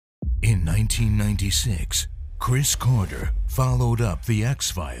In 1996, Chris Carter followed up The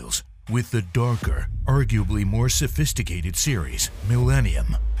X-Files with the darker, arguably more sophisticated series,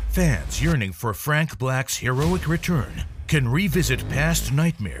 Millennium. Fans yearning for Frank Black's heroic return can revisit past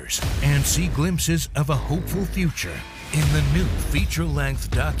nightmares and see glimpses of a hopeful future in the new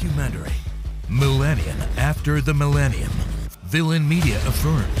feature-length documentary, Millennium After the Millennium. Villain Media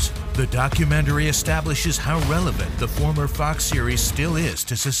affirms the documentary establishes how relevant the former Fox series still is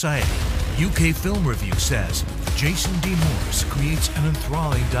to society. UK Film Review says Jason D. Morris creates an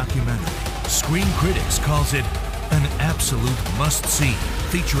enthralling documentary. Screen Critics calls it an absolute must-see,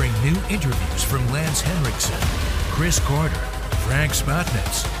 featuring new interviews from Lance Henriksen, Chris Carter, Frank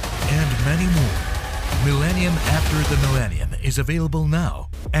Spotnitz, and many more. Millennium After the Millennium is available now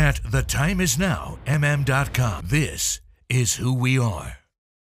at thetimeisnowmm.com. This is who we are.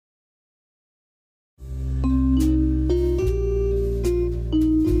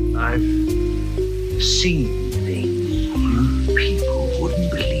 I've seen things you people wouldn't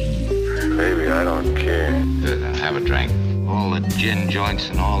believe. Baby, I don't care. Good, I'll have a drink. All the gin joints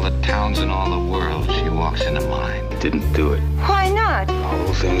in all the towns in all the world, she walks into mine. Didn't do it. Why not? The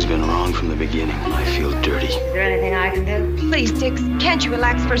whole thing's been wrong from the beginning. I feel dirty. Is there anything I can do? Please, Dix, can't you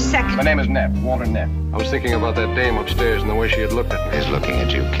relax for a second? My name is Neff, Walter Neff. I was thinking about that dame upstairs and the way she had looked at me. He's looking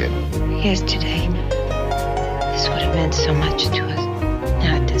at you, kid. Here's today. This would have meant so much to us.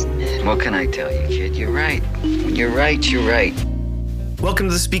 Now it doesn't matter. What can I tell you, kid? You're right. When you're right, you're right. Welcome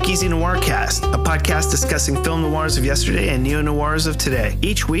to the Speakeasy Noircast, a podcast discussing film noirs of yesterday and neo-noirs of today.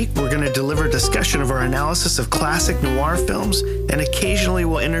 Each week, we're going to deliver a discussion of our analysis of classic noir films, and occasionally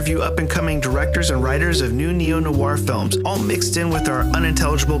we'll interview up-and-coming directors and writers of new neo-noir films, all mixed in with our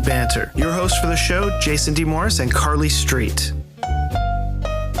unintelligible banter. Your hosts for the show, Jason D. Morris and Carly Street.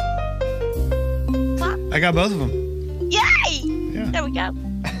 I got both of them. Yay! Yeah. There we go.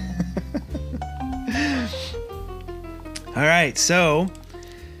 All right, so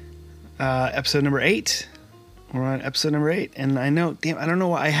episode number 8. We're on episode number 8, and I know, damn, I don't know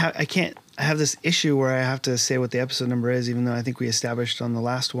why I have this issue where I have to say what the episode number is, even though I think we established on the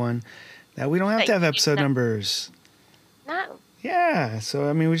last one that we don't have to have episode numbers. No. Yeah, so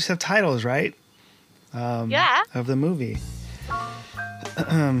I mean, we just have titles, right? Yeah. Of the movie.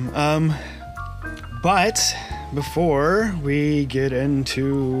 But before we get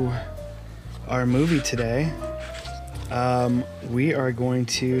into our movie today, we are going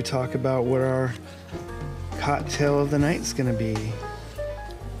to talk about what our cocktail of the night is going to be.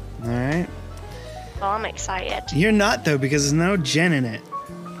 All right. Well, I'm excited. You're not, though, because there's no gin in it.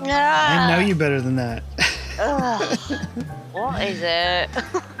 Yeah. I know you better than that. Ugh. What is it?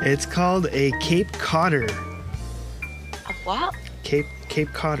 It's called a Cape Codder. A what? Cape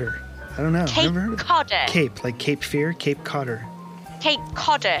Codder. I don't know. Cape Never heard of it. Codder. Cape, like Cape Fear, Cape Codder. Cape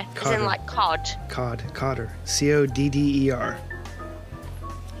Codder, as Codder. in like cod. Codder. C-O-D-D-E-R.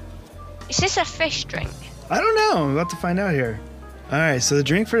 Is this a fish drink? I don't know. I'm about to find out here. All right, so the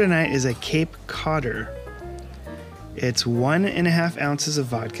drink for tonight is a Cape Codder. It's 1.5 ounces of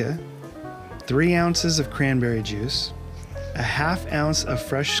vodka, 3 ounces of cranberry juice, a ½ ounce of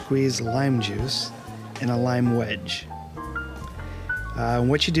fresh squeezed lime juice, and a lime wedge.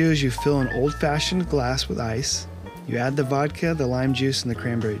 What you do is you fill an old-fashioned glass with ice. You add the vodka, the lime juice, and the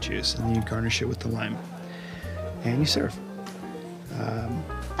cranberry juice, and then you garnish it with the lime. And you serve.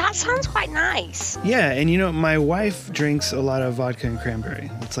 That sounds quite nice. Yeah, and you know, my wife drinks a lot of vodka and cranberry.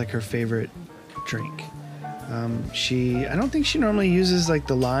 It's like her favorite drink. I don't think she normally uses like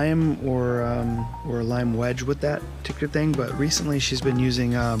the lime or a lime wedge with that particular thing, but recently she's been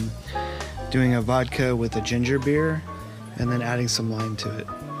using, doing a vodka with a ginger beer and then adding some lime to it.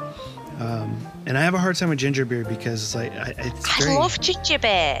 And I have a hard time with ginger beer because it's like, I love ginger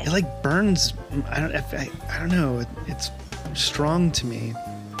beer. It like burns, I don't know, it's strong to me.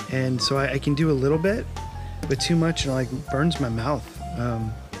 And so I can do a little bit, but too much and it like burns my mouth.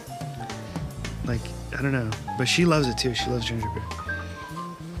 Like, I don't know, but she loves it too. She loves ginger beer.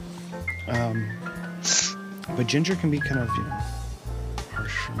 But ginger can be kind of, you know,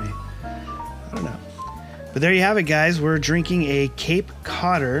 harsh for me. I don't know. But there you have it, guys. We're drinking a Cape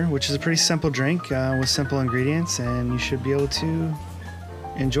Codder, which is a pretty simple drink with simple ingredients, and you should be able to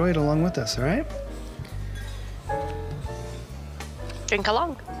enjoy it along with us, all right? Drink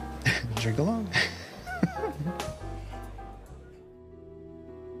along. Drink along.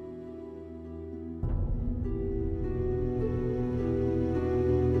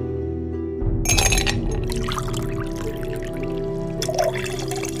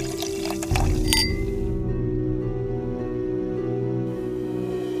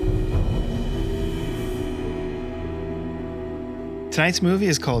 Tonight's movie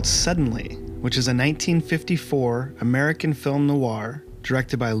is called Suddenly, which is a 1954 American film noir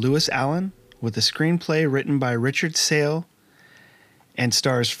directed by Lewis Allen with a screenplay written by Richard Sale and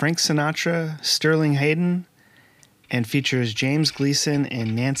stars Frank Sinatra, Sterling Hayden, and features James Gleason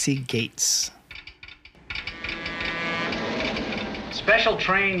and Nancy Gates. Special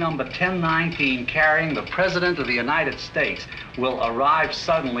train number 1019 carrying the President of the United States will arrive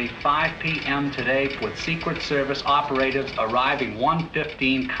suddenly 5 p.m. today with Secret Service operatives arriving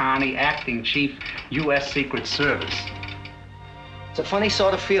 115 Connie, acting chief, U.S. Secret Service. It's a funny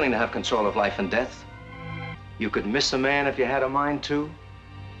sort of feeling to have control of life and death. You could miss a man if you had a mind to,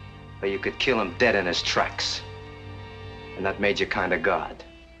 or you could kill him dead in his tracks. And that made you kind of God.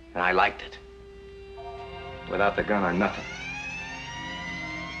 And I liked it. Without the gun, I'm nothing.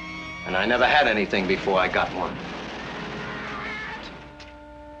 And I never had anything before I got one.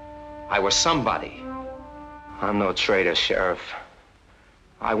 I was somebody. I'm no traitor, Sheriff.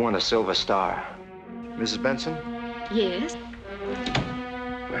 I won a Silver Star. Mrs. Benson? Yes?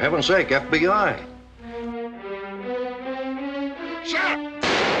 For heaven's sake, FBI. Sheriff!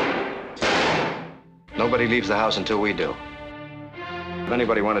 Nobody leaves the house until we do. If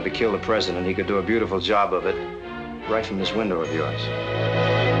anybody wanted to kill the president, he could do a beautiful job of it right from this window of yours.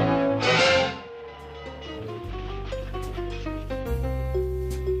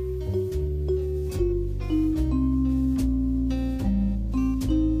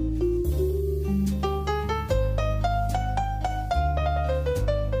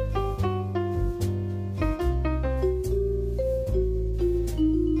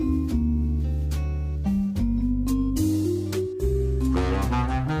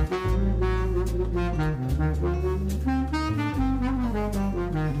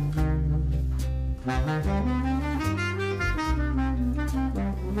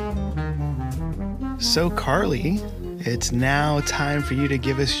 So, Carly, it's now time for you to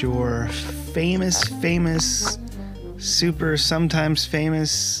give us your famous, super, sometimes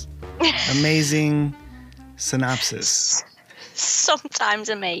famous, amazing synopsis. Sometimes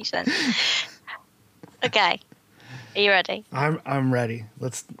amazing. Okay. Are you ready? I'm ready.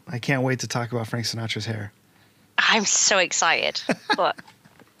 I can't wait to talk about Frank Sinatra's hair. I'm so excited. But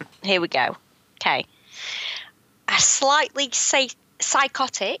here we go. Okay. A slightly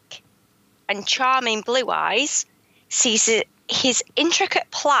psychotic and charming Blue Eyes sees his intricate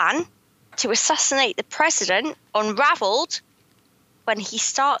plan to assassinate the president unraveled when he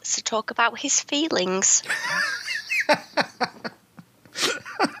starts to talk about his feelings.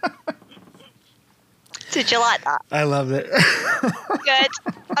 Did you like that? I loved it. Good.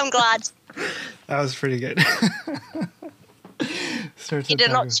 I'm glad. That was pretty good. In a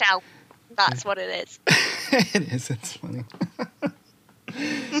nutshell, that's what it is. It is. It's funny.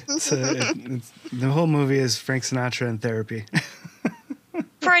 The whole movie is Frank Sinatra in therapy.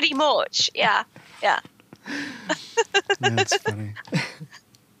 Pretty much, yeah. That's funny.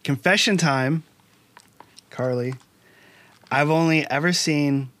 Confession time, Carly. I've only ever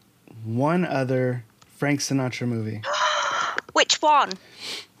seen one other Frank Sinatra movie. Which one?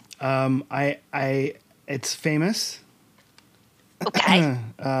 It's famous. Okay.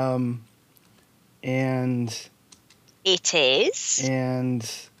 And it is.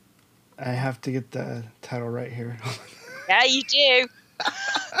 And I have to get the title right here. Yeah, you do.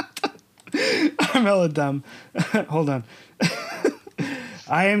 I'm hella dumb. Hold on.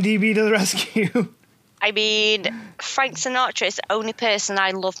 IMDb to the rescue. I mean, Frank Sinatra is the only person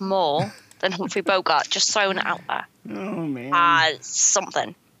I love more than Humphrey Bogart. Just throwing it out there. Oh, man.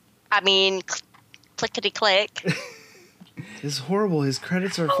 Something. I mean, clickety click. It's horrible. His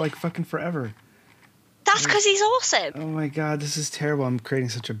credits are like fucking forever. That's because he's awesome. Oh my God, this is terrible. I'm creating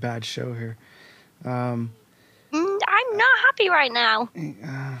such a bad show here. I'm not happy right now.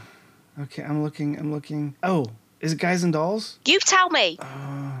 Okay, I'm looking. Oh, is it Guys and Dolls? You tell me.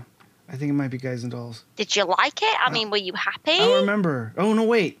 I think it might be Guys and Dolls. Did you like it? I mean, were you happy? I don't remember. Oh, no,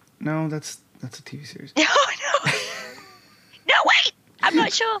 wait. No, that's a TV series. No. No, wait. I'm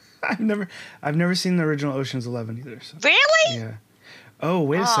not sure. I've never seen the original Ocean's 11 either. So. Really? Yeah. Oh,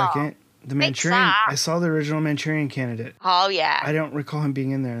 wait a second. The Manchurian. I saw the original Manchurian Candidate. Oh yeah. I don't recall him being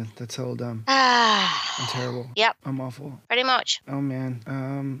in there. That's hella dumb. I'm terrible. Yep. I'm awful. Pretty much. Oh man.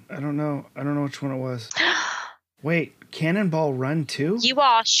 I don't know. I don't know which one it was. Wait, Cannonball Run 2? You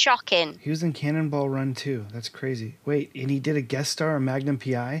are shocking. He was in Cannonball Run 2. That's crazy. Wait, and he did a guest star on Magnum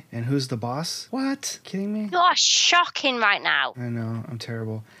P.I. And Who's the Boss? What? Kidding me? You are shocking right now. I know. I'm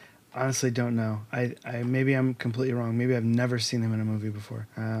terrible. Honestly, don't know. I maybe I'm completely wrong. Maybe I've never seen him in a movie before.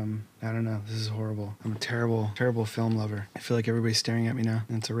 I don't know. This is horrible. I'm a terrible film lover. I feel like everybody's staring at me now.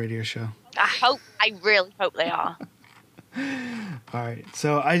 And it's a radio show. I really hope they are. All right.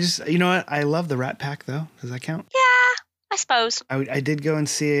 So I just, you know what? I love the Rat Pack, though. Does that count? Yeah, I suppose. I did go and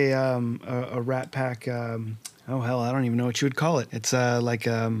see a Rat Pack. Oh hell, I don't even know what you would call it. It's like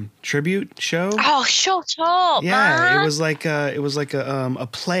tribute show. Oh, shut up! Yeah, man. it was like a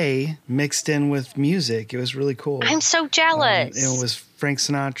play mixed in with music. It was really cool. I'm so jealous. It was Frank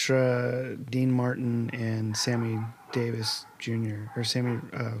Sinatra, Dean Martin, and Sammy Davis Jr. or Sammy,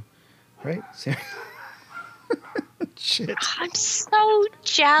 right? Sammy. Shit. I'm so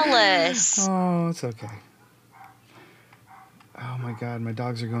jealous. Oh, it's okay. Oh my God, my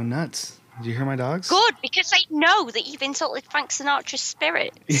dogs are going nuts. Did you hear my dogs? Good, because they know that you've insulted Frank Sinatra's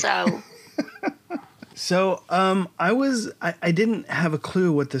spirit. So, So, I didn't have a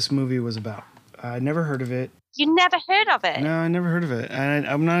clue what this movie was about. I never heard of it. you never heard of it? No, I never heard of it. And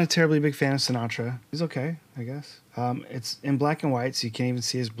I'm not a terribly big fan of Sinatra. He's okay, I guess. It's in black and white, so you can't even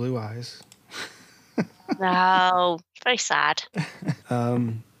see his blue eyes. No, very sad.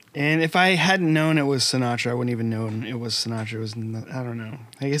 And if I hadn't known it was Sinatra, I wouldn't even known it was Sinatra. It was, I don't know.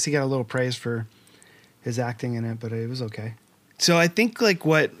 I guess he got a little praise for his acting in it, but it was okay. So I think like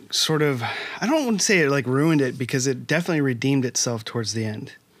what sort of, I don't want to say it like ruined it because it definitely redeemed itself towards the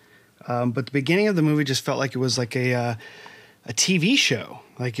end. But the beginning of the movie just felt like it was like a TV show.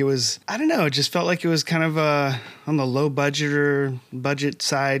 Like it was, I don't know, it just felt like it was kind of on the low budget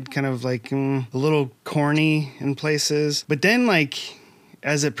side, kind of like a little corny in places. But then like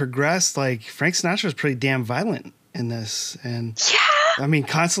as it progressed, like Frank Sinatra was pretty damn violent in this. And Yeah. I mean,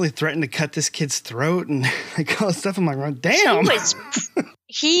 constantly threatened to cut this kid's throat and like all this stuff. I'm like, well, damn.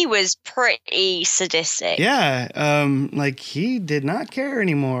 He was pretty sadistic. Yeah, like he did not care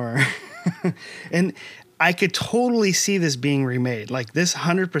anymore. And I could totally see this being remade. Like this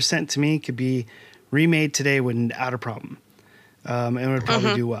 100% to me could be remade today without a problem. And it would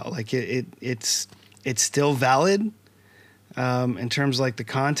probably do well. Like it's still valid in terms of like the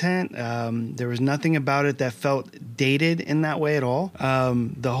content. There was nothing about it that felt dated in that way at all.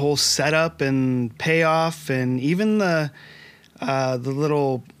 The whole setup and payoff and even the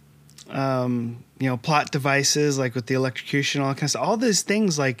little plot devices like with the electrocution, all that kind of stuff, all those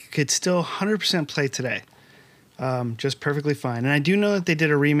things like could still 100% play today, just perfectly fine. And I do know that they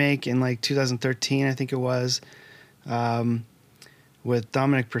did a remake in like 2013, I think it was, with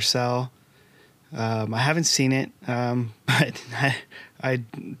Dominic Purcell. I haven't seen it, but I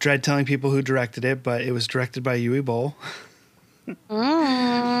dread telling people who directed it, but it was directed by Uwe Boll.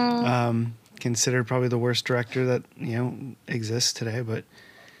 Considered probably the worst director that exists today, but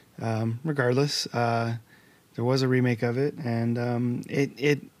regardless, there was a remake of it, and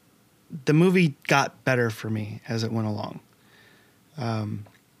the movie got better for me as it went along.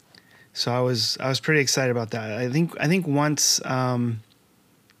 So I was pretty excited about that. I think once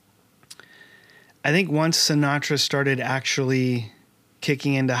Sinatra started actually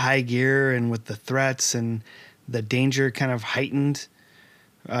kicking into high gear and with the threats and the danger kind of heightened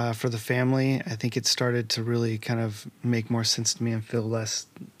for the family, I think it started to really kind of make more sense to me and feel less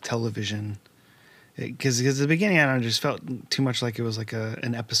television. Because at the beginning, I don't know, it just felt too much like it was like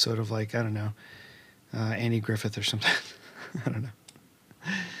an episode of like, I don't know, Andy Griffith or something. I don't know.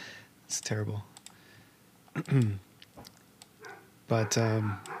 It's terrible. But,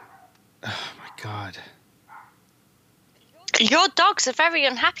 oh my God. Your dogs are very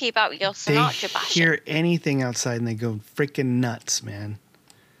unhappy about your Sinatra They bashing. hear anything outside and they go freaking nuts, man.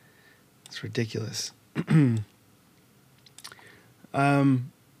 It's ridiculous. I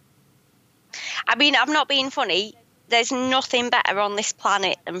mean, I'm not being funny. There's nothing better on this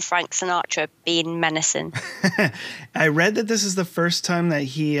planet than Frank Sinatra being menacing. I read that this is the first time that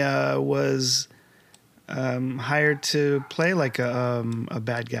he was hired to play like a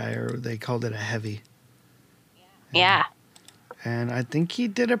bad guy, or they called it a heavy. Yeah. And I think he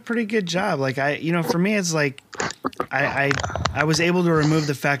did a pretty good job. Like for me, it's like I was able to remove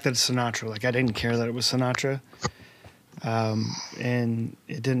the fact that it's Sinatra. Like I didn't care that it was Sinatra. And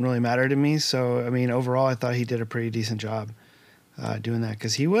it didn't really matter to me. So, I mean, overall, I thought he did a pretty decent job doing that,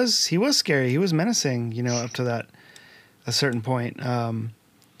 because he was scary. He was menacing, up to a certain point. And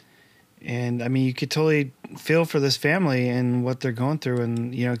I mean, you could totally feel for this family and what they're going through.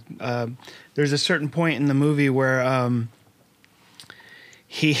 And, there's a certain point in the movie where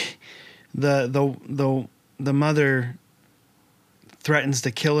the mother threatens to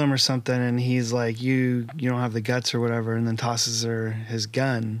kill him or something, and he's like, you don't have the guts or whatever, and then tosses her his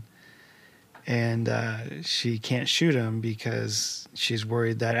gun, and she can't shoot him because she's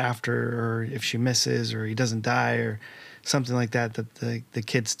worried that after, or if she misses or he doesn't die or something like that, that the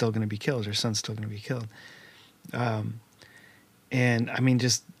kid's still going to be killed, her son's still going to be killed. And I mean,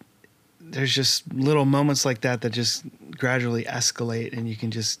 just there's just little moments like that just gradually escalate, and you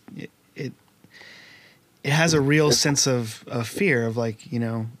can just it has a real sense of fear of like, you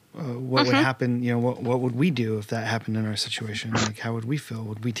know, what would happen, you know, what would we do if that happened in our situation? Like, how would we feel?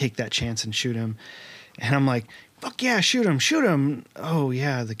 Would we take that chance and shoot him? And I'm like, fuck yeah, shoot him. Oh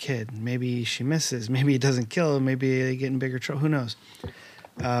yeah, the kid. Maybe she misses. Maybe it doesn't kill him. Maybe they get in bigger trouble. Who knows?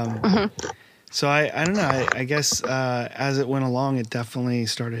 So I don't know. I guess as it went along, it definitely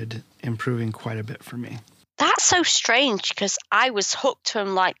started improving quite a bit for me. That's so strange because I was hooked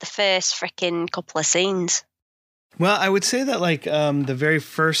from like the first freaking couple of scenes. Well, I would say that like the very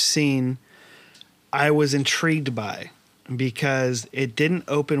first scene I was intrigued by because it didn't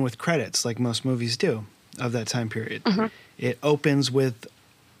open with credits like most movies do of that time period. It opens with,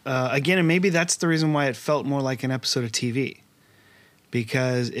 again, and maybe that's the reason why it felt more like an episode of TV,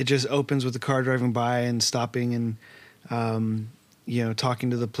 because it just opens with the car driving by and stopping and, you know,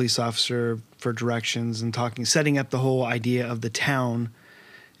 talking to the police officer for directions and setting up the whole idea of the town,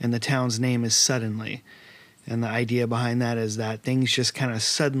 and the town's name is Suddenly. And the idea behind that is that things just kind of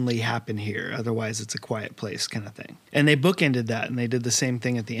suddenly happen here. Otherwise, it's a quiet place kind of thing. And they bookended that, and they did the same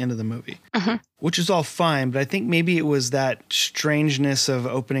thing at the end of the movie, which is all fine. But I think maybe it was that strangeness of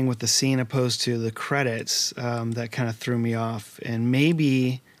opening with the scene opposed to the credits that kind of threw me off. And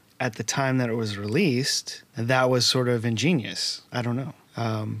maybe at the time that it was released, that was sort of ingenious. I don't know.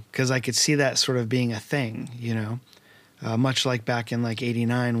 Because I could see that sort of being a thing, you know. Much like back in like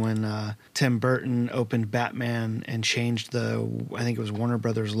 89 when Tim Burton opened Batman and changed I think it was Warner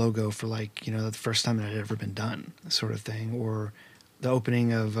Brothers logo for like, you know, the first time it had ever been done, sort of thing. Or the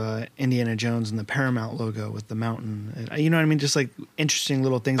opening of Indiana Jones and the Paramount logo with the mountain. You know what I mean? Just like interesting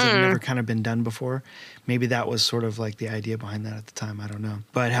little things that have never kind of been done before. Maybe that was sort of like the idea behind that at the time. I don't know.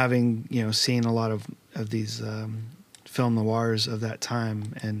 But having, you know, seen a lot of these film noirs of that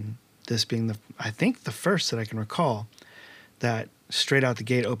time, and this being I think the first that I can recall, that straight out the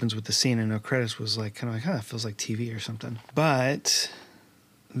gate opens with the scene and no credits, was like kind of like, it feels like TV or something. But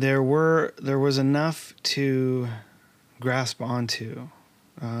there was enough to grasp onto.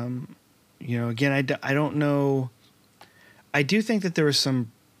 You know, again, I don't know. I do think that there were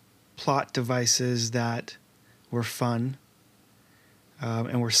some plot devices that were fun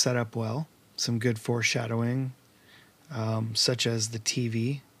and were set up well. Some good foreshadowing, such as the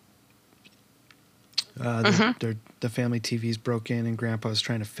TV. The family TV's broken and Grandpa's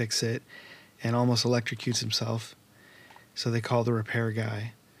trying to fix it and almost electrocutes himself. So they call the repair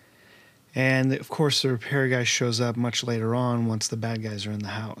guy. And of course the repair guy shows up much later on once the bad guys are in the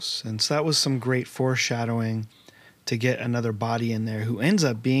house. And so that was some great foreshadowing to get another body in there who ends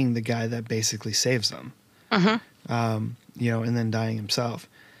up being the guy that basically saves them. You know, and then dying himself.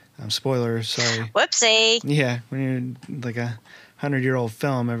 Spoiler, sorry. Whoopsie. Yeah, when you're like a 100-year-old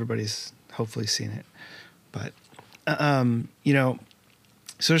film, everybody's hopefully seen it. But, you know,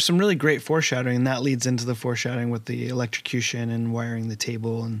 so there's some really great foreshadowing, and that leads into the foreshadowing with the electrocution and wiring the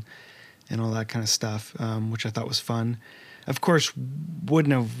table and all that kind of stuff, which I thought was fun. Of course,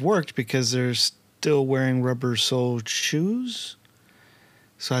 wouldn't have worked because they're still wearing rubber-soled shoes.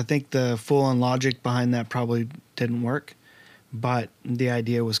 So I think the full-on logic behind that probably didn't work, but the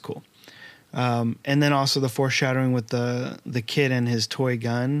idea was cool. And then also the foreshadowing with the kid and his toy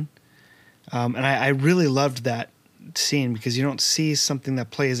gun. And I really loved that scene because you don't see something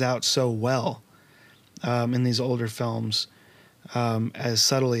that plays out so well in these older films as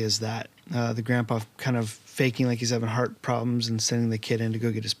subtly as that. The grandpa kind of faking like he's having heart problems and sending the kid in to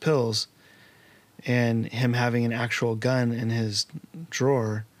go get his pills, and him having an actual gun in his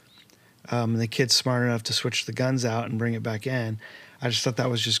drawer. And the kid's smart enough to switch the guns out and bring it back in. I just thought that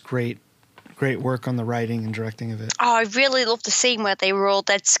was just great work on the writing and directing of it. Oh, I really loved the scene where they were all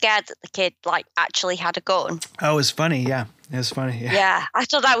dead scared that the kid like actually had a gun. Oh, it was funny. Yeah, it was funny. Yeah, I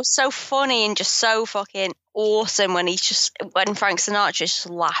thought that was so funny and just so fucking awesome when Frank Sinatra's just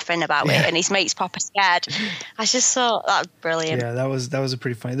laughing about it and his mate's proper scared. I just thought that was brilliant. Yeah, that was a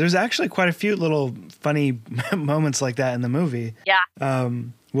pretty funny. There's actually quite a few little funny moments like that in the movie. Yeah.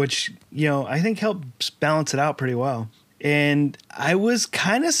 Which, you know, I think helps balance it out pretty well. And I was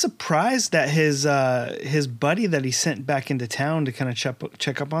kind of surprised that his buddy that he sent back into town to kind of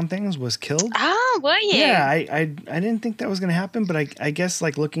check up on things was killed. Oh, were you? Yeah, I didn't think that was going to happen, but I guess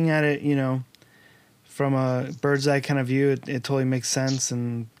like looking at it, you know, from a bird's eye kind of view, it totally makes sense,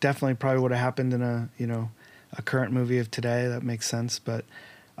 and definitely probably would have happened in a current movie of today. That makes sense, but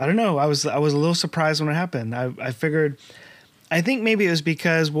I don't know. I was a little surprised when it happened. I figured. I think maybe it was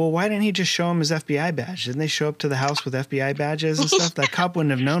because, well, why didn't he just show him his FBI badge? Didn't they show up to the house with FBI badges and stuff? That cop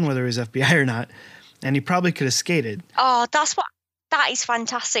wouldn't have known whether he was FBI or not, and he probably could have skated. Oh, that's what that is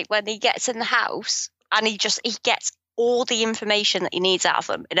fantastic when he gets in the house and he gets all the information that he needs out of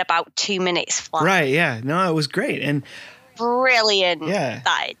them in about 2 minutes flat. Right, yeah. No, it was great. And brilliant. Yeah.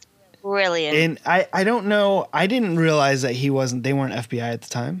 That is brilliant. And I don't know, I didn't realize that they weren't FBI at the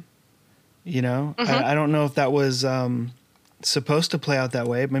time. You know? I don't know if that was supposed to play out that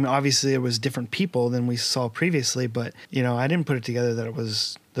way. I mean, obviously it was different people than we saw previously, but you know, I didn't put it together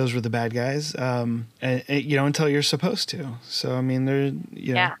that those were the bad guys. And you know, until you're supposed to. So I mean, they're,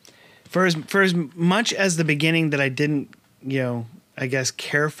 you know, for as much as the beginning that I didn't, you know, I guess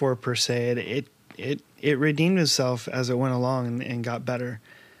care for per se, it redeemed itself as it went along and got better.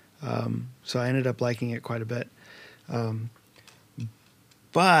 So I ended up liking it quite a bit.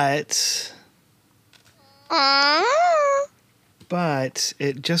 But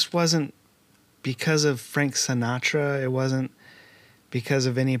it just wasn't because of Frank Sinatra. It wasn't because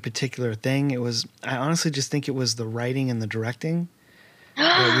of any particular thing. I honestly just think it was the writing and the directing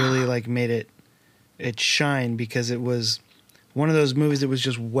that really like made it shine, because it was one of those movies that was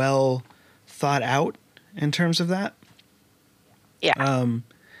just well thought out in terms of that. Yeah.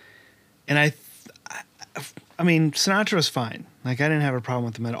 And I mean, Sinatra was fine. Like, I didn't have a problem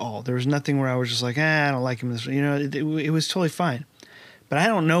with him at all. There was nothing where I was just like, I don't like him. You know, it was totally fine. But I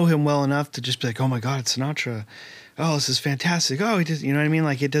don't know him well enough to just be like, oh my God, it's Sinatra. Oh, this is fantastic. Oh, he did. You know what I mean?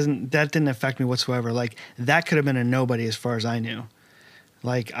 Like, that didn't affect me whatsoever. Like, that could have been a nobody as far as I knew.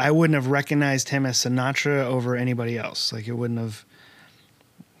 Like, I wouldn't have recognized him as Sinatra over anybody else. Like, it wouldn't have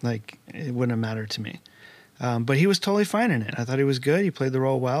mattered to me. But he was totally fine in it. I thought he was good. He played the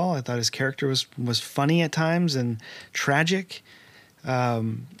role well. I thought his character was funny at times and tragic.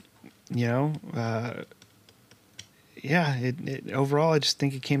 Overall, I just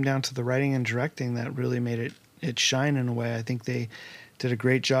think it came down to the writing and directing that really made it shine in a way. I think they did a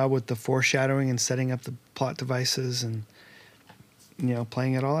great job with the foreshadowing and setting up the plot devices and, you know,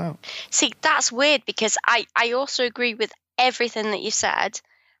 playing it all out. See, that's weird because I also agree with everything that you said.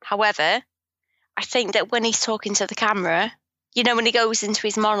 However, I think that when he's talking to the camera, you know, when he goes into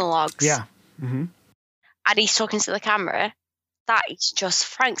his monologues, and he's talking to the camera, that is just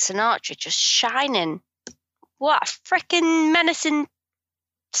Frank Sinatra just shining. What a freaking menacing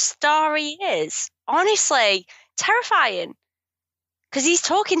star he is. Honestly, terrifying. Because he's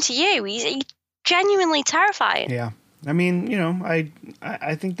talking to you. He's genuinely terrifying. Yeah. I mean, you know, I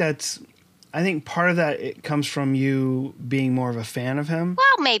think I think part of that, it comes from you being more of a fan of him.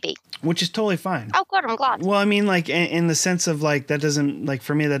 Well, maybe. Which is totally fine. Oh, good. I'm glad. Well, I mean, like, in the sense of, like, that doesn't, like,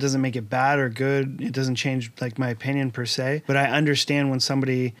 for me, that doesn't make it bad or good. It doesn't change, like, my opinion per se. But I understand when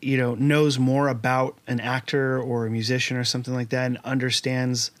somebody, you know, knows more about an actor or a musician or something like that and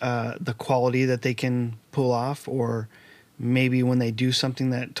understands the quality that they can pull off, or maybe when they do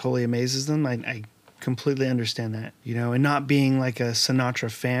something that totally amazes them. I completely understand that, you know, and not being like a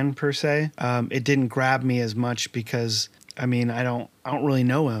Sinatra fan per se, it didn't grab me as much because, I mean, I don't really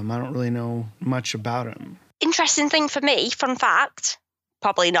know him. I don't really know much about him. Interesting thing for me, fun fact,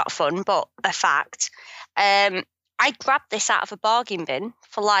 probably not fun, but a fact. I grabbed this out of a bargain bin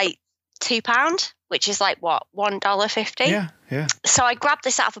for like £2, which is like what, $1.50? Yeah. So I grabbed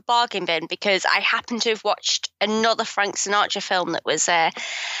this out of a bargain bin because I happened to have watched another Frank Sinatra film that was, I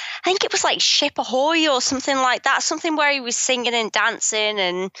think it was like Ship Ahoy or something like that, something where he was singing and dancing,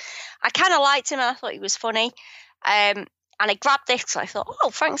 and I kind of liked him and I thought he was funny. And I grabbed this because I thought, oh,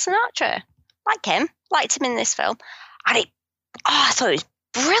 Frank Sinatra, liked him in this film. And I thought it was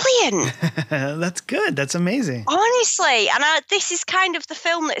brilliant. That's good. That's amazing. Honestly. And this is kind of the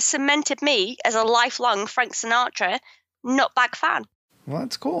film that cemented me as a lifelong Frank Sinatra nutbag fan. Well,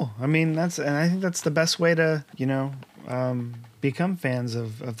 that's cool. I mean, and I think that's the best way to, you know, become fans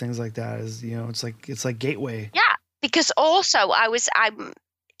of things like that, is, you know, it's like gateway. Yeah, because also I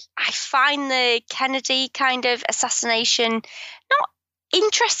find the Kennedy kind of assassination not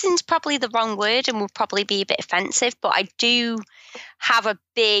interesting is probably the wrong word and will probably be a bit offensive, but I do have a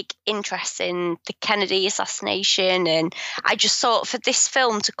big interest in the Kennedy assassination, and I just thought for this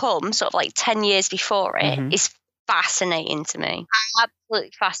film to come sort of like 10 years before it is fascinating to me.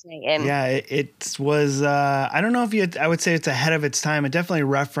 Absolutely fascinating. Yeah, it was, I don't know if I would say it's ahead of its time. It definitely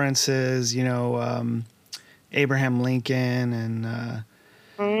references, you know, Abraham Lincoln and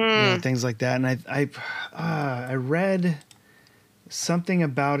you know, things like that. And I read something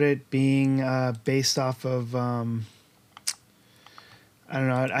about it being based off of, I don't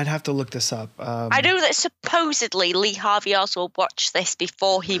know, I'd have to look this up. I know that supposedly Lee Harvey Oswald watched this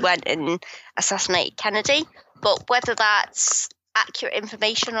before he went and assassinated Kennedy, but whether that's accurate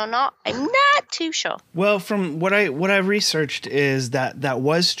information or not, I'm not too sure. Well, from what I researched is that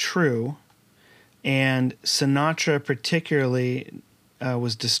was true, And Sinatra particularly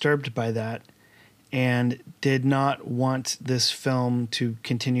was disturbed by that and did not want this film to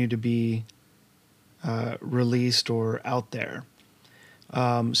continue to be released or out there.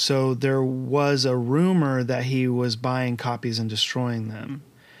 So there was a rumor that he was buying copies and destroying them,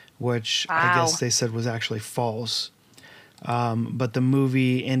 which I guess they said was actually false. But the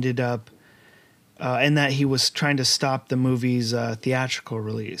movie ended up, and that he was trying to stop the movie's theatrical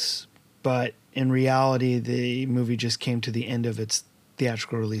release. But in reality, the movie just came to the end of its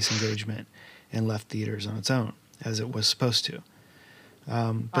theatrical release engagement and left theaters on its own, as it was supposed to.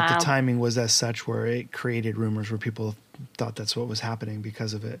 But the timing was as such where it created rumors where people thought that's what was happening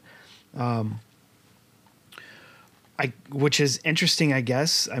because of it. Which is interesting, I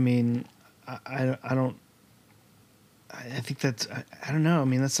guess. I mean, I think that's, I don't know. I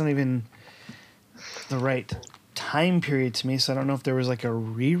mean, that's not even the right time period to me. So I don't know if there was like a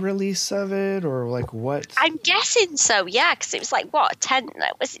re-release of it or like what. I'm guessing so, yeah, because it was like, what, 10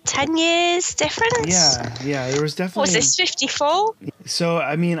 years difference? Yeah, there was definitely. Was this 54? So,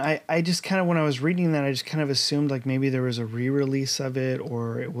 I mean, I just kind of, when I was reading that, I just kind of assumed like maybe there was a re-release of it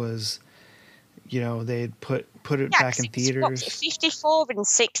or it was, they'd put it back in theaters. What, 54 and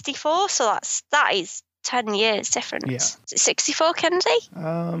 64, so that is 10 years difference. Yeah. Is it 64, Kenzie?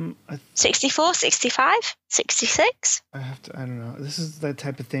 64, 65, 66? I don't know. This is that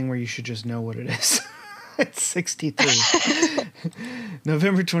type of thing where you should just know what it is. It's 63.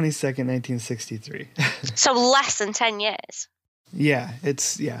 November 22nd, 1963. So less than 10 years. Yeah,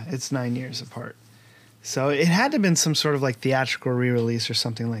 it's 9 years apart. So it had to have been some sort of like theatrical re-release or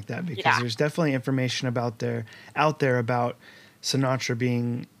something like that because there's definitely information out there about Sinatra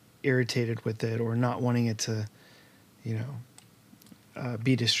being irritated with it or not wanting it to,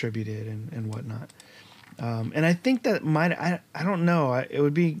 be distributed and whatnot. And I think that I don't know.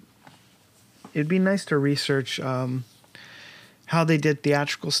 It'd be nice to research how they did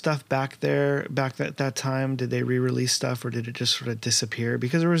theatrical stuff back at that time. Did they re-release stuff or did it just sort of disappear?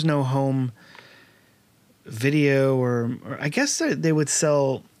 Because there was no home video or I guess they would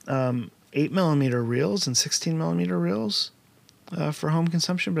sell 8mm reels and 16mm reels for home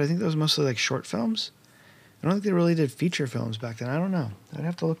consumption, but I think that was mostly like short films. I don't think they really did feature films back then. I don't know. I'd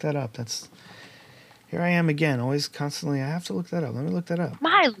have to look that up. Here I am again, always constantly. I have to look that up. Let me look that up.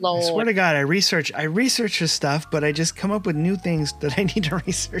 My Lord. I swear to God, I research this stuff, but I just come up with new things that I need to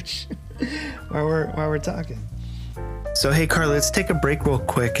research while we're talking. So hey, Carly, let's take a break real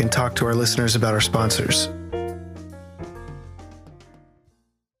quick and talk to our listeners about our sponsors.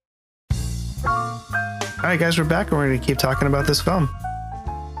 All right, guys, we're back and we're going to keep talking about this film.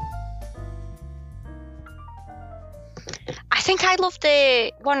 I think I love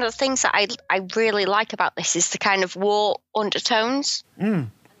one of the things that I really like about this is the kind of war undertones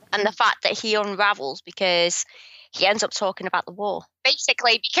and the fact that he unravels because he ends up talking about the war.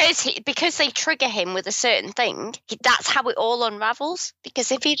 Basically, because they trigger him with a certain thing, that's how it all unravels.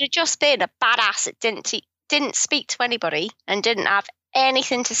 Because if he'd have just been a badass that didn't speak to anybody and didn't have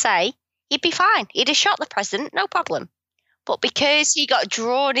anything to say, he'd be fine. He'd have shot the president, no problem. But because he got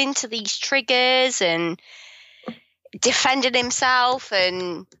drawn into these triggers and defended himself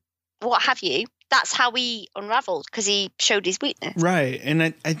and what have you, that's how he unraveled because he showed his weakness. Right. And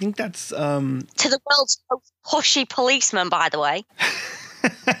I think that's to the world's most pushy policeman, by the way.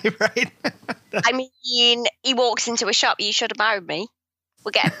 Right. I mean, he walks into a shop, you should have married me.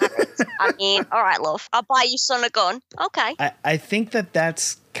 We're getting married. I mean, all right, love, I'll buy your son a gun. Okay. I think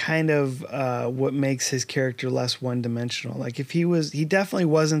that's kind of what makes his character less one-dimensional. Like if he definitely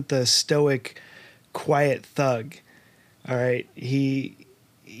wasn't the stoic, quiet thug. All right,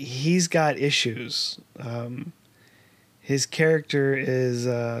 he's got issues. His character is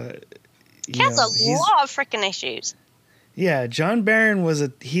he has a lot of freaking issues. Yeah, John Barron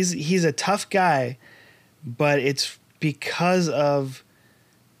he's a tough guy, but it's because of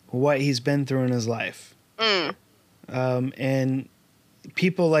what he's been through in his life. And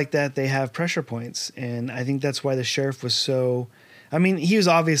people like that, they have pressure points, and I think that's why the sheriff was so. I mean, he was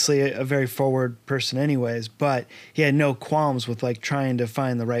obviously a very forward person anyways, but he had no qualms with like trying to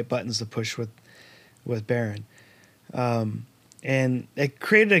find the right buttons to push with Barron. And it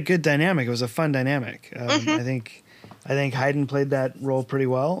created a good dynamic. It was a fun dynamic. I think Hayden played that role pretty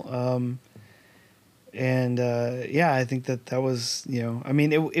well. I think that was, I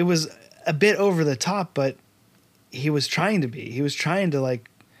mean, it was a bit over the top, but he was trying to be. He was trying to like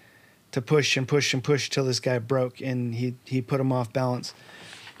to push and push and push till this guy broke, and he put him off balance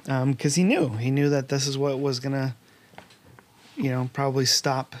because he knew that this is what was gonna, probably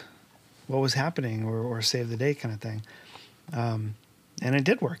stop what was happening or save the day kind of thing. And it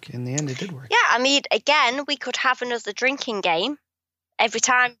did work. In the end, it did work. Yeah, I mean, again, we could have another drinking game. Every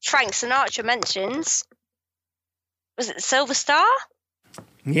time Frank Sinatra mentions, was it Silver Star?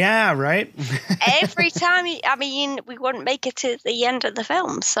 Yeah, right? Every time, we wouldn't make it to the end of the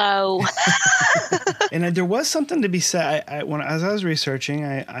film, so... And there was something to be said. As I was researching,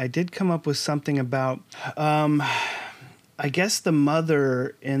 I did come up with something about... I guess the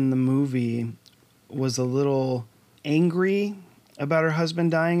mother in the movie was a little angry about her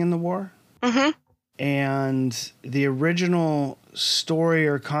husband dying in the war. Mm-hmm. And the original story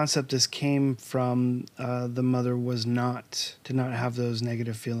or concept came from the mother did not have those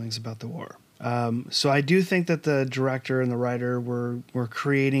negative feelings about the war. So I do think that the director and the writer were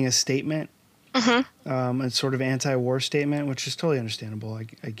creating a statement, a sort of anti-war statement, which is totally understandable.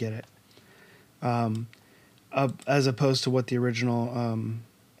 I get it. As opposed to what the original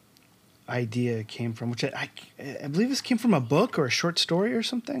idea came from, which I believe this came from a book or a short story or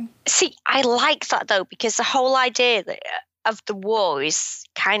something. See, I like that though, because the whole idea of the war is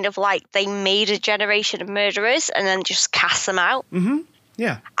kind of like they made a generation of murderers and then just cast them out. Mm-hmm.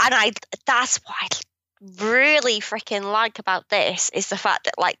 Yeah. And that's what I really freaking like about this is the fact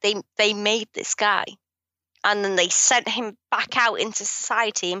that like they made this guy and then they sent him back out into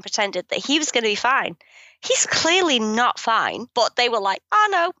society and pretended that he was going to be fine. He's clearly not fine, but they were like, oh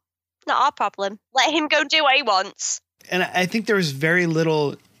no, not our problem. Let him go do what he wants. And I think there was very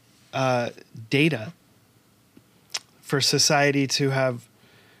little data for society to have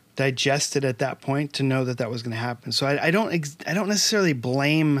digested at that point to know that was going to happen. So I don't necessarily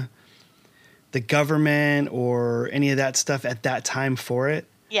blame the government or any of that stuff at that time for it.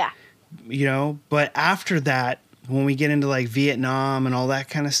 Yeah. You know, but after that, when we get into like Vietnam and all that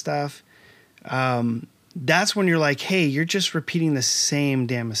kind of stuff, that's when you're like, hey, you're just repeating the same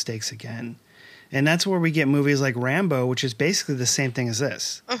damn mistakes again. And that's where we get movies like Rambo, which is basically the same thing as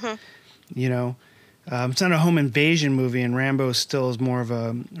this. Mm-hmm. You know, it's not a home invasion movie, and Rambo still is more of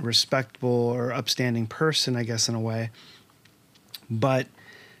a respectable or upstanding person, I guess, in a way. But,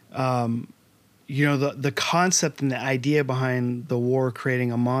 you know, the concept and the idea behind the war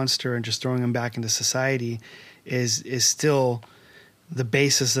creating a monster and just throwing him back into society is still the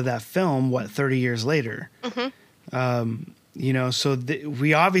basis of that film, 30 years later. Mm-hmm. You know, so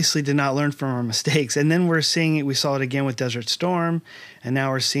we obviously did not learn from our mistakes. And then we're seeing it, we saw it again with Desert Storm, and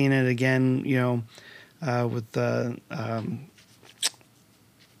now we're seeing it again, you know, with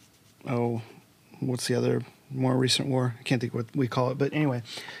what's the other more recent war? I can't think what we call it, but anyway.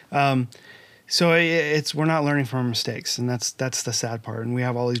 So we're not learning from our mistakes, and that's the sad part. And we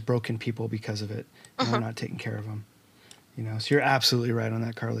have all these broken people because of it, and we're not taking care of them. You know, so you're absolutely right on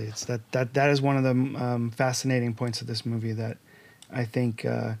that, Carly. It's that is one of the fascinating points of this movie that I think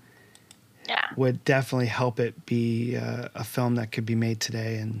would definitely help it be a film that could be made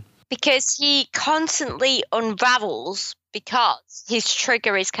today. And because he constantly unravels because his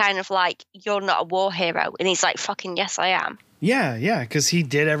trigger is kind of like, you're not a war hero. And he's like, fucking yes, I am. Yeah, because he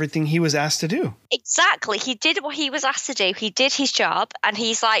did everything he was asked to do. Exactly. He did what he was asked to do. He did his job, and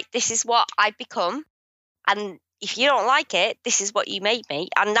he's like, this is what I've become. And if you don't like it, this is what you made me.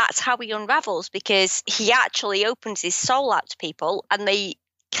 And that's how he unravels, because he actually opens his soul out to people and they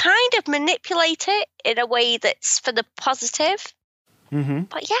kind of manipulate it in a way that's for the positive. Mm-hmm.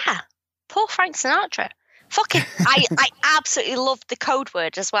 But yeah, poor Frank Sinatra. Fucking, I absolutely love the code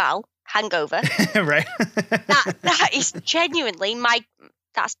word as well. Hangover. Right. that is genuinely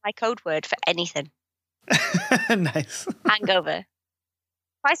that's my code word for anything. Nice. Hangover. If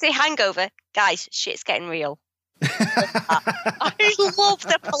I say hangover, guys, shit's getting real. I love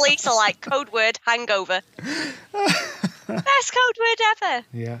the police are like, code word hangover. Best code word ever.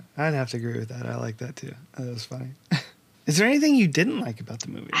 Yeah, I'd have to agree with that. I like that too. That was funny. Is there anything you didn't like about the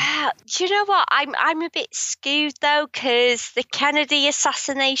movie? Do you know what? I'm a bit skewed though, because the Kennedy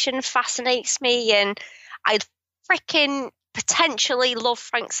assassination fascinates me, and I freaking potentially love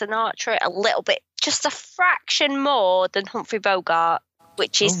Frank Sinatra a little bit, just a fraction more than Humphrey Bogart.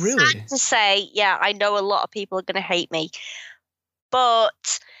 Which is sad to say. Yeah, I know a lot of people are going to hate me.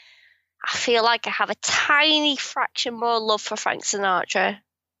 But I feel like I have a tiny fraction more love for Frank Sinatra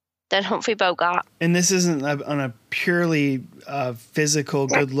than Humphrey Bogart. And this isn't on a purely physical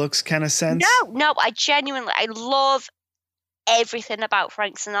good looks kind of sense? No, I love everything about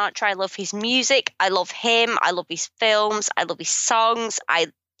Frank Sinatra. I love his music. I love him. I love his films. I love his songs.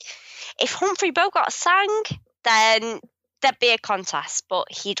 If Humphrey Bogart sang, then there'd be a contest, but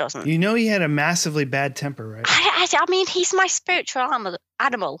he doesn't. You know he had a massively bad temper, right? I mean, he's my spiritual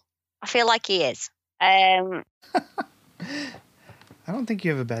animal. I feel like he is. I don't think you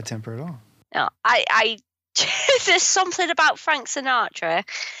have a bad temper at all. No, I There's something about Frank Sinatra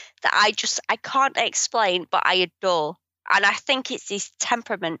that I can't explain, but I adore. And I think it's his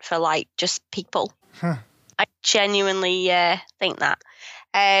temperament for like just people. Huh. I genuinely think that.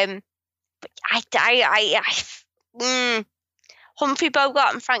 But Humphrey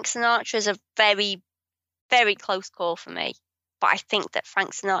Bogart and Frank Sinatra is a very, very close call for me. But I think that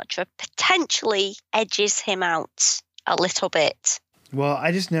Frank Sinatra potentially edges him out a little bit. Well,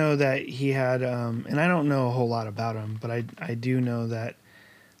 I just know that he had, and I don't know a whole lot about him, but I do know that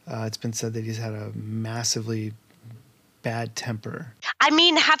it's been said that he's had a massively bad temper. I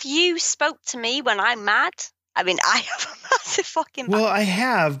mean, have you spoke to me when I'm mad? I mean, I have a massive fucking Well, I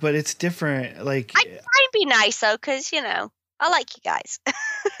have, but it's different. Like, I try and be nice though, because you know I like you guys.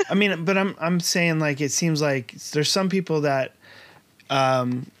 I mean, but I'm saying like it seems like there's some people that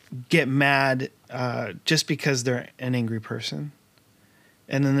get mad just because they're an angry person,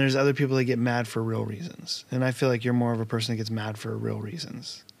 and then there's other people that get mad for real reasons. And I feel like you're more of a person that gets mad for real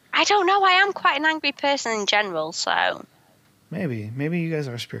reasons. I don't know. I am quite an angry person in general, so Maybe you guys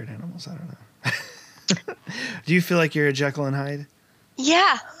are spirit animals. I don't know. Do you feel like you're a Jekyll and Hyde?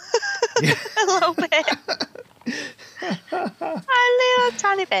 yeah, a little bit, a little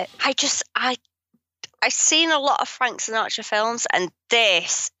tiny bit. I've seen a lot of Frank Sinatra films, and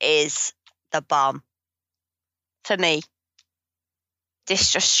this is the bomb for me.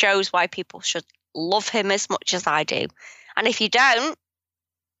 This just shows why people should love him as much as I do, and if you don't,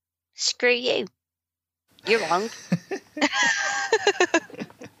 screw you. You're wrong.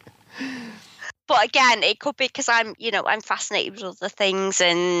 But again, it could be because I'm fascinated with other things,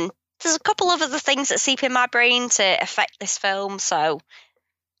 and there's a couple of other things that seep in my brain to affect this film. So,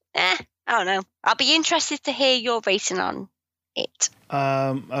 I don't know. I'll be interested to hear your rating on it.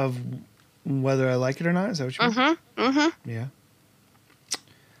 Of whether I like it or not? Is that what you mean? Mm-hmm. Mm-hmm. Yeah.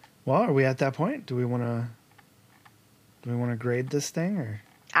 Well, are we at that point? Do we want to grade this thing, or?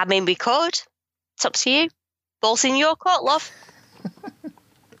 I mean, we could. It's up to you. Ball's in your court, love.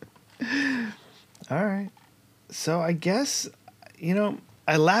 All right. So I guess,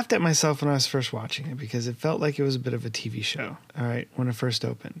 I laughed at myself when I was first watching it because it felt like it was a bit of a TV show, all right, when it first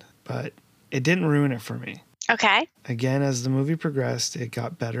opened. But it didn't ruin it for me. Okay. Again, as the movie progressed, it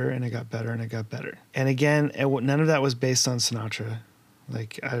got better and it got better and it got better. And again, none of that was based on Sinatra.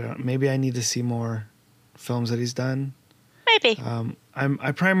 Like, maybe I need to see more films that he's done. Maybe.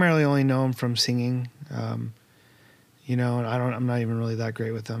 I primarily only know him from singing. And I'm not even really that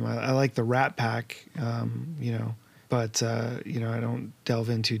great with them. I like the Rat Pack, but I don't delve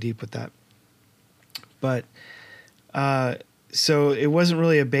in too deep with that. But so it wasn't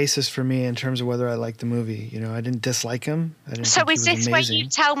really a basis for me in terms of whether I liked the movie. I didn't dislike him. So is this where you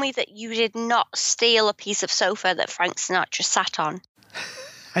tell me that you did not steal a piece of sofa that Frank Sinatra sat on?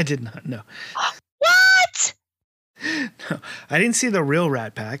 I did not, no. What? No, I didn't see the real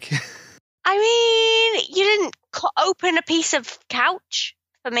Rat Pack. I mean, you didn't open a piece of couch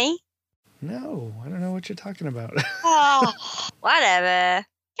for me? No, I don't know what you're talking about. Oh, whatever.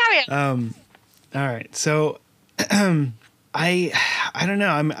 Carry on. All right. So, I don't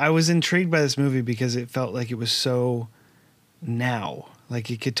know. I was intrigued by this movie because it felt like it was so now.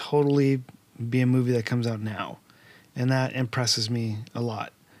 Like it could totally be a movie that comes out now. And that impresses me a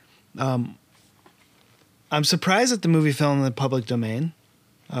lot. I'm surprised that the movie fell in the public domain.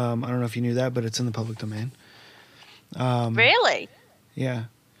 I don't know if you knew that, but it's in the public domain. Really? Yeah.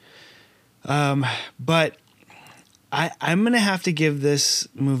 But I'm going to have to give this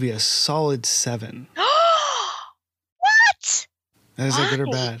movie a solid 7. What? Is that good or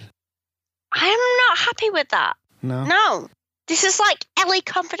bad? I'm not happy with that. No? No. This is like LA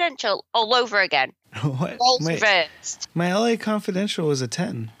Confidential all over again. What? Roles reversed. My LA Confidential was a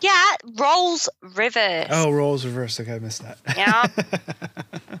 10. Yeah, roles reversed. Oh, roles reversed. Okay, I missed that. Yeah.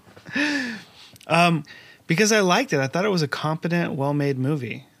 Because I liked it. I thought it was a competent, well-made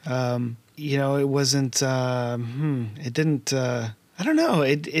movie. It wasn't, it didn't, I don't know.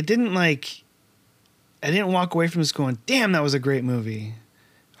 It didn't like, I didn't walk away from this going, damn, that was a great movie.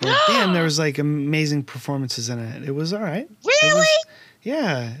 Or damn, there was like amazing performances in it. It was all right. Really?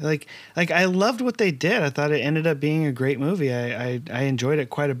 Yeah. Like I loved what they did. I thought it ended up being a great movie. I enjoyed it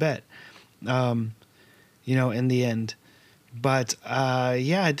quite a bit, in the end. But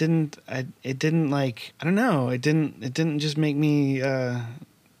it didn't like, I don't know. It didn't just make me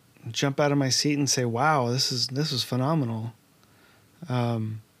jump out of my seat and say, wow, this was phenomenal. I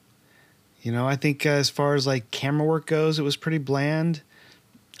think as far as like camera work goes, it was pretty bland.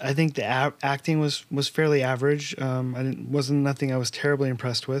 I think the acting was fairly average. Wasn't nothing I was terribly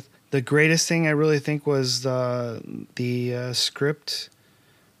impressed with. The greatest thing I really think was the script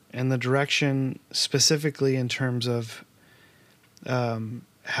and the direction specifically in terms of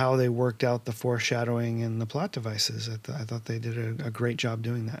how they worked out the foreshadowing and the plot devices. I thought they did a great job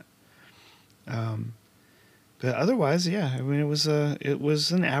doing that. But otherwise, yeah, I mean, it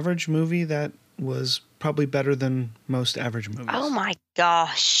was an average movie that was probably better than most average movies. Oh my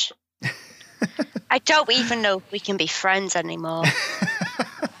gosh. I don't even know if we can be friends anymore.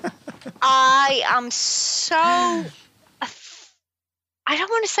 I am so... I don't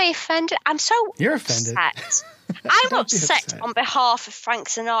want to say offended. I'm so You're offended. upset. I'm upset on behalf of Frank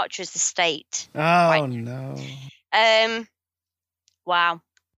Sinatra's estate. Oh, no. Wow.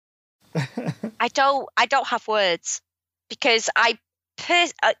 I don't have words because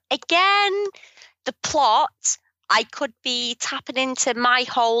again, the plot, I could be tapping into my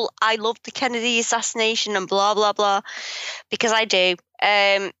whole I love the Kennedy assassination and blah blah blah because I do.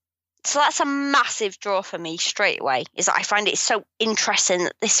 So that's a massive draw for me straight away, is that I find it so interesting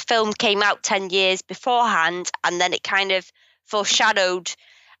that this film came out 10 years beforehand and then it kind of foreshadowed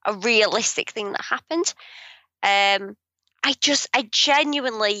a realistic thing that happened. I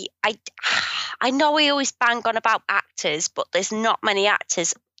genuinely, I know we always bang on about actors, but there's not many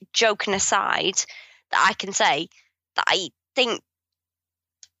actors, joking aside, that I can say that I think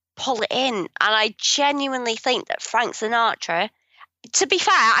pull it in. And I genuinely think that Frank Sinatra, to be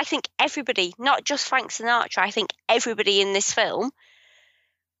fair, I think everybody, not just Frank Sinatra, I think everybody in this film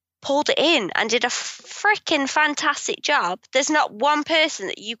pulled it in and did a freaking fantastic job. There's not one person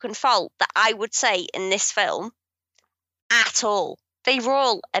that you can fault that I would say in this film at all. They were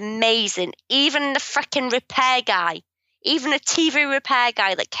all amazing. Even the freaking repair guy, even a TV repair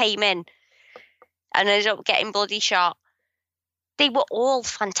guy that came in and ended up getting bloody shot. They were all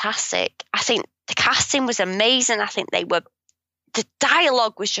fantastic. I think the casting was amazing. I think the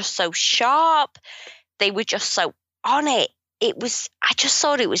dialogue was just so sharp. They were just so on it. I just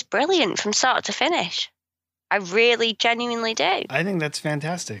thought it was brilliant from start to finish. I really genuinely do. I think that's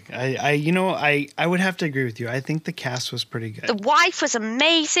fantastic. I would have to agree with you. I think the cast was pretty good. The wife was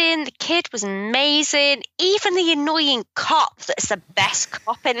amazing. The kid was amazing. Even the annoying cop that's the best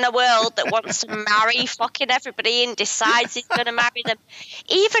cop in the world that wants to marry fucking everybody and decides he's going to marry them.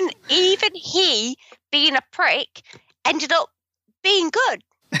 Even he, being a prick, ended up being good.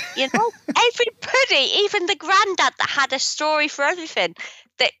 You know, everybody, even the granddad that had a story for everything,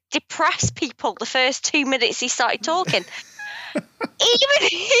 that depressed people the first 2 minutes he started talking. Even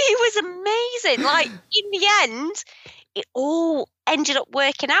he was amazing. Like, in the end, it all ended up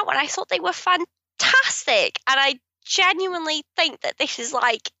working out, and I thought they were fantastic. And I genuinely think that this is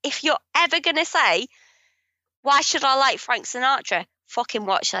like, if you're ever going to say, why should I like Frank Sinatra? Fucking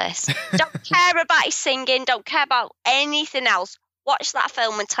watch this. Don't care about his singing, don't care about anything else. Watch that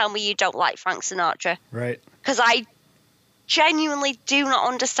film and tell me you don't like Frank Sinatra. Right. Because I genuinely do not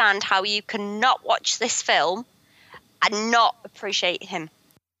understand how you can not watch this film and not appreciate him.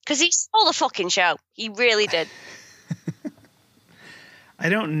 Because he stole the fucking show. He really did. I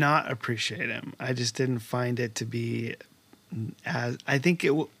don't not appreciate him. I just didn't find it to be as... I think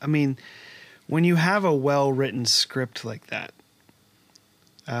it... I mean, when you have a well-written script like that,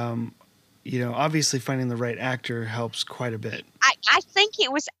 obviously finding the right actor helps quite a bit. I think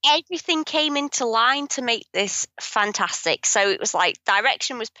it was everything came into line to make this fantastic. So it was like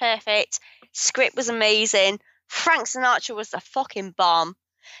direction was perfect, script was amazing, Frank Sinatra was the fucking bomb,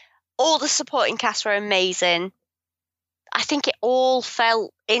 all the supporting cast were amazing. I think it all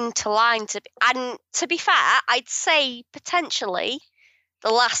fell into line and to be fair, I'd say potentially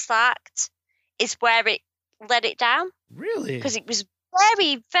the last act is where it let it down. Really? Because it was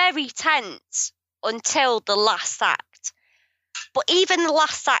very, very tense until the last act. But even the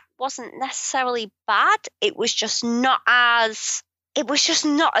last act wasn't necessarily bad. It was just not as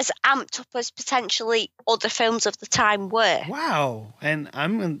amped up as potentially other films of the time were. Wow. And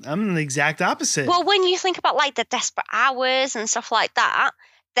I'm the exact opposite. Well, when you think about like the Desperate Hours and stuff like that,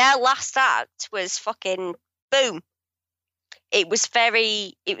 their last act was fucking boom. It was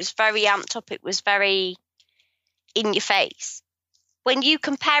very amped up. It was very in your face. When you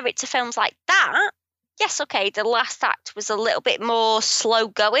compare it to films like that, yes, okay, the last act was a little bit more slow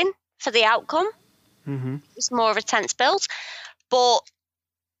going for the outcome. Mm-hmm. It was more of a tense build, but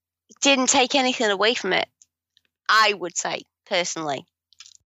it didn't take anything away from it, I would say, personally.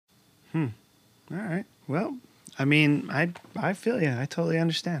 All right. Well, I mean, I feel you. I totally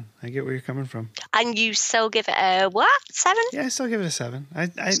understand. I get where you're coming from. And you still give it a what? 7? Yeah, I still give it a 7. I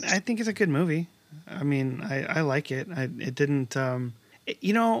think it's a good movie. I mean, I like it. It didn't.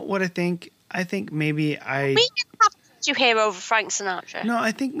 You know what I think? I think maybe I. We didn't have you here over Frank Sinatra. No,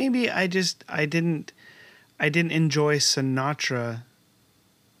 I think maybe I didn't enjoy Sinatra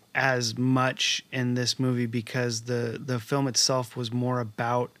as much in this movie because the film itself was more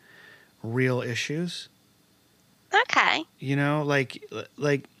about real issues. Okay. You know, like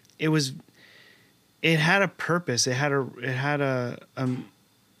it had a purpose. It had a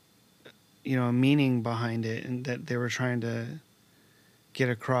you know, a meaning behind it, and that they were trying to get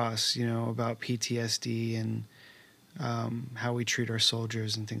across, you know, about PTSD and how we treat our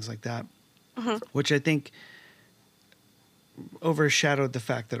soldiers and things like that, which I think overshadowed the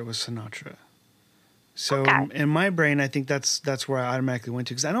fact that it was Sinatra. So in my brain, I think that's where I automatically went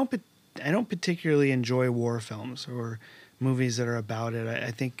to, because I don't particularly enjoy war films or movies that are about it.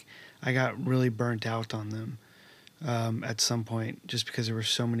 I think I got really burnt out on them at some point, just because there were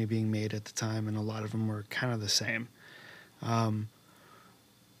so many being made at the time, and a lot of them were kind of the same.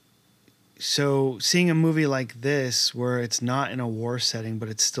 So seeing a movie like this, where it's not in a war setting, but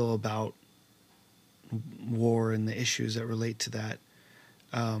it's still about war and the issues that relate to that,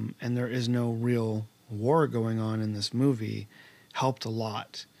 and there is no real war going on in this movie, helped a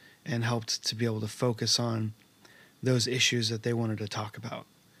lot, and helped to be able to focus on those issues that they wanted to talk about.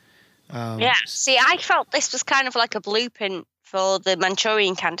 Yeah, see, I felt this was kind of like a blueprint for the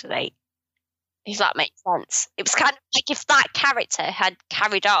Manchurian Candidate, if that makes sense. It was kind of like if that character had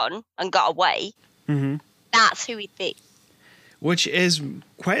carried on and got away, that's who he'd be. Which is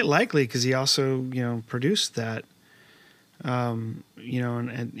quite likely, because he also, you know, produced that. You know,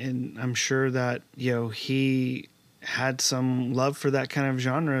 and I'm sure that, you know, he had some love for that kind of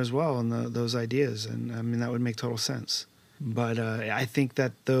genre as well, and those ideas. And I mean, that would make total sense. But I think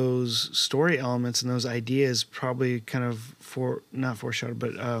that those story elements and those ideas probably kind of not foreshadowed,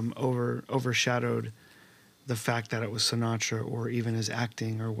 but overshadowed the fact that it was Sinatra, or even his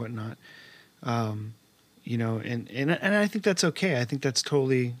acting or whatnot. You know, and I think that's okay. I think that's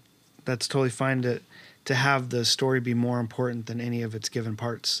totally fine to have the story be more important than any of its given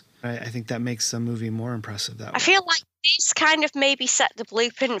parts. I think that makes the movie more impressive that way. I feel like this kind of maybe set the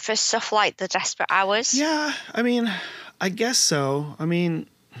blueprint for stuff like The Desperate Hours. Yeah, I mean, I guess so. I mean,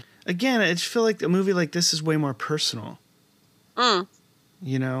 again, I just feel like a movie like this is way more personal.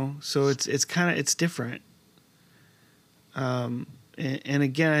 You know, so it's different. And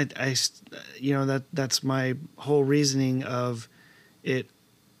again, I you know, that's my whole reasoning of it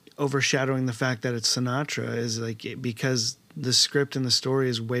overshadowing the fact that it's Sinatra, is like, because the script and the story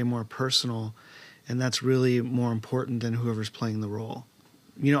is way more personal, and that's really more important than whoever's playing the role.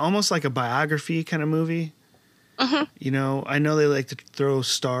 You know, almost like a biography kind of movie. You know, I know they like to throw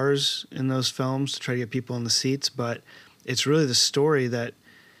stars in those films to try to get people in the seats, but it's really the story that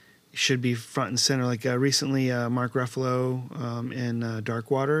should be front and center. Like recently, Mark Ruffalo in Dark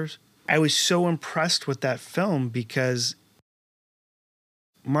Waters. I was so impressed with that film because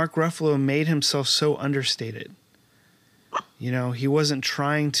Mark Ruffalo made himself so understated. You know, he wasn't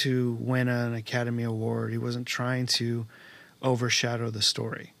trying to win an Academy Award. He wasn't trying to overshadow the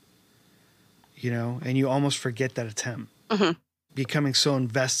story. You know, and you almost forget that it's him. Becoming so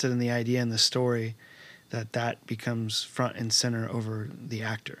invested in the idea and the story that becomes front and center over the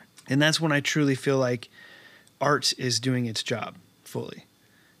actor. And that's when I truly feel like art is doing its job fully.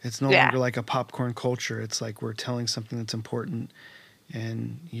 It's no longer like a popcorn culture. It's like we're telling something that's important,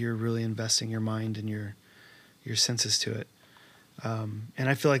 and you're really investing your mind and your senses to it. And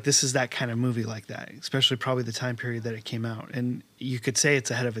I feel like this is that kind of movie like that, especially probably the time period that it came out. And you could say it's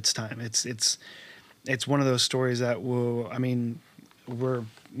ahead of its time. It's one of those stories that we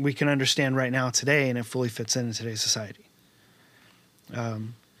can understand right now today, and it fully fits in today's society.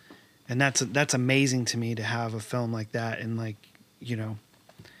 And that's amazing to me, to have a film like that and, like, you know,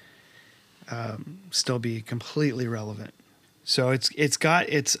 still be completely relevant. So it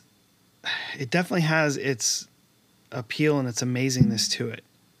definitely has its appeal and its amazingness to it.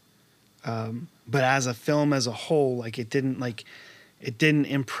 But as a film as a whole, like, it didn't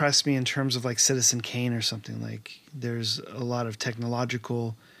impress me in terms of like Citizen Kane or something. Like, there's a lot of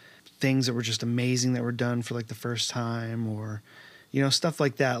technological things that were just amazing that were done for like the first time, or, you know, stuff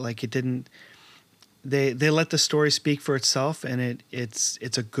like that. Like, it didn't, they let the story speak for itself, and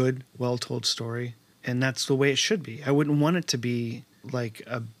it's a good, well-told story. And that's the way it should be. I wouldn't want it to be like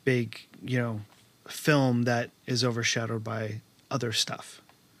a big, you know, film that is overshadowed by other stuff.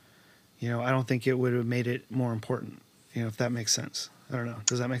 You know, I don't think it would have made it more important, you know, if that makes sense. I don't know.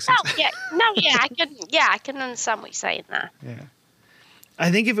 Does that make sense? I can understand what you're saying there. Yeah. I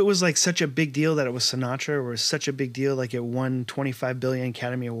think if it was like such a big deal that it was Sinatra, or was such a big deal like it won 25 billion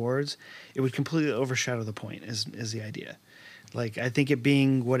Academy Awards, it would completely overshadow the point, is the idea. Like, I think it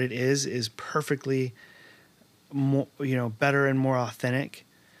being what it is perfectly more, you know, better and more authentic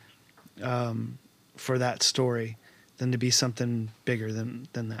for that story than to be something bigger than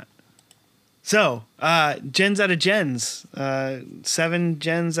that. So, gens out of gens. 7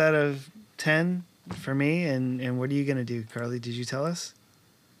 gens out of 10 for me. And what are you going to do, Carly? Did you tell us?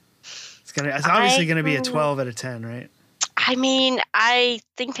 It's obviously going to be a 12 out of 10, right? I mean, I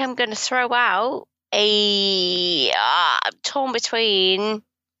think I'm going to throw out I'm torn between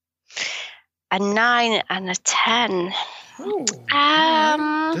a 9 and a 10. Ooh,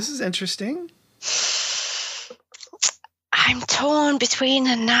 this is interesting. I'm torn between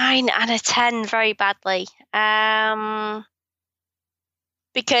a 9 and a 10 very badly.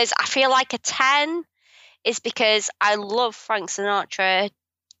 Because I feel like a 10 is because I love Frank Sinatra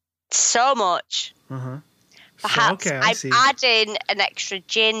so much. Uh-huh. Perhaps Okay, I'm see. adding an extra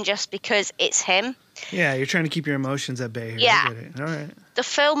gin just because it's him. Yeah, you're trying to keep your emotions at bay here. Yeah. I get it. All right. The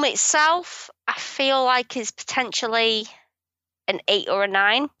film itself, I feel like is potentially an 8 or a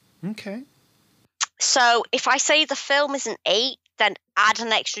 9. Okay. So if I say the film is an 8, then add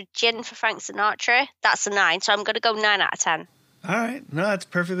an extra gin for Frank Sinatra, that's a 9. So I'm going to go 9 out of 10. All right. No, that's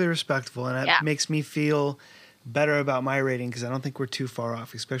perfectly respectable. And that makes me feel better about my rating because I don't think we're too far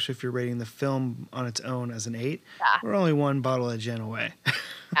off, especially if you're rating the film on its own as an 8. Yeah. We're only one bottle of gin away.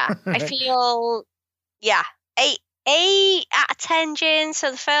 Yeah. I feel, 8 out of 10 gins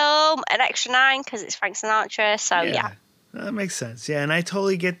for the film, an extra 9 because it's Frank Sinatra. So, yeah. That makes sense. Yeah, and I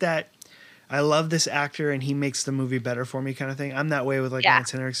totally get that. I love this actor and he makes the movie better for me kind of thing. I'm that way with like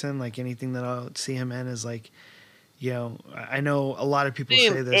Lance Henriksen. Like anything that I'll see him in is like, you know, I know a lot of people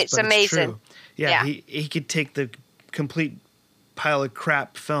say this, it's but amazing. It's true. Yeah, he could take the complete pile of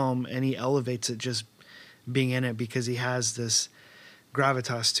crap film and he elevates it just being in it because he has this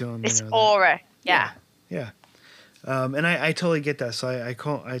gravitas to him. This aura. Yeah. And I totally get that. So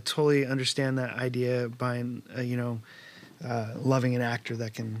I totally understand that idea behind, loving an actor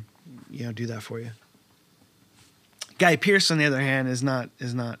that can, do that for you. Guy Pearce, on the other hand, is not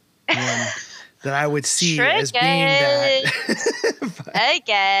one that I would see as being that.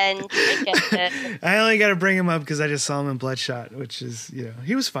 Again. I only got to bring him up because I just saw him in Bloodshot, which is,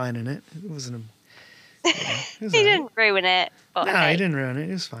 he was fine in it. It wasn't he didn't ruin it. No, he didn't ruin it.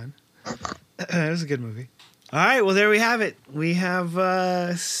 It was fine. It was a good movie. All right, well, there we have it. We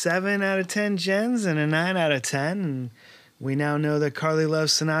have 7 out of 10 gens and a 9 out of 10. And we now know that Carly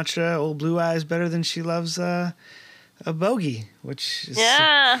loves Sinatra, Old Blue Eyes, better than she loves a bogey, which is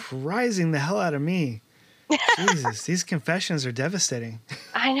surprising the hell out of me. Jesus, these confessions are devastating.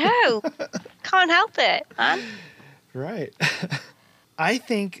 I know. Can't help it, man. Right. I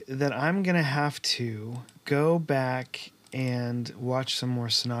think that I'm going to have to go back and watch some more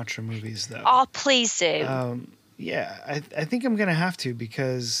Sinatra movies, though. Oh, please do. I think I'm going to have to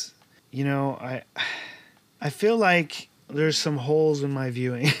because, I feel like there's some holes in my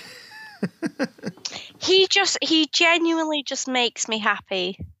viewing. He genuinely just makes me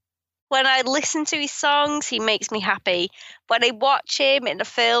happy. When I listen to his songs, he makes me happy. When I watch him in a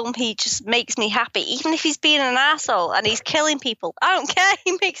film, he just makes me happy. Even if he's being an asshole and he's killing people, I don't care.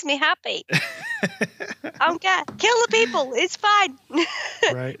 He makes me happy. I don't care. Kill the people. It's fine.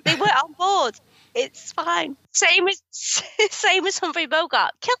 Right. They were on board. It's fine. Same as Humphrey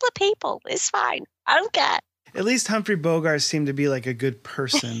Bogart. Kill the people. It's fine. I don't care. At least Humphrey Bogart seemed to be like a good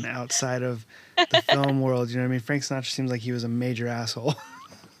person outside of the film world. You know what I mean? Frank Sinatra seems like he was a major asshole.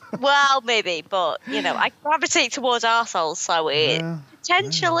 Well, maybe, but, I gravitate towards arseholes, so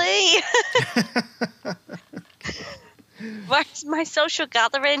potentially. My social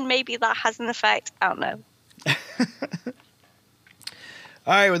gathering, maybe that has an effect. I don't know. All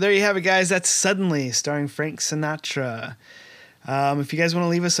right, well, there you have it, guys. That's Suddenly, starring Frank Sinatra. If you guys want to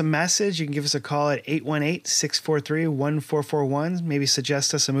leave us a message, you can give us a call at 818-643-1441. Maybe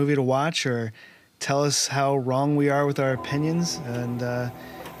suggest us a movie to watch or tell us how wrong we are with our opinions and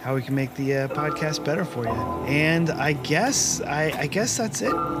how we can make the podcast better for you. And I guess that's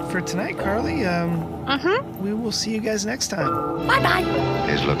it for tonight, Carly. We will see you guys next time. Bye-bye.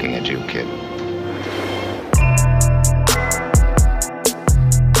 He's looking at you, kid.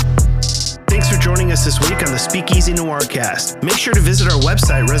 Thanks for joining us this week on the Speakeasy Noircast. Make sure to visit our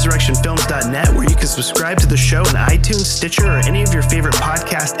website, resurrectionfilms.net, where you can subscribe to the show in iTunes, Stitcher, or any of your favorite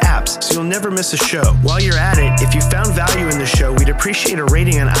podcast apps, so you'll never miss a show. While you're at it, if you found value in the show, we'd appreciate a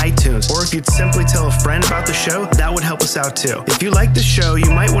rating on iTunes, or if you'd simply tell a friend about the show, that would help us out too. If you like the show,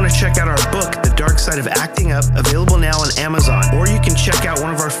 you might want to check out our book, The Dark Side of Acting Up, available now on Amazon, or you can check out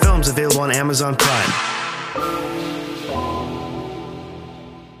one of our films available on Amazon Prime.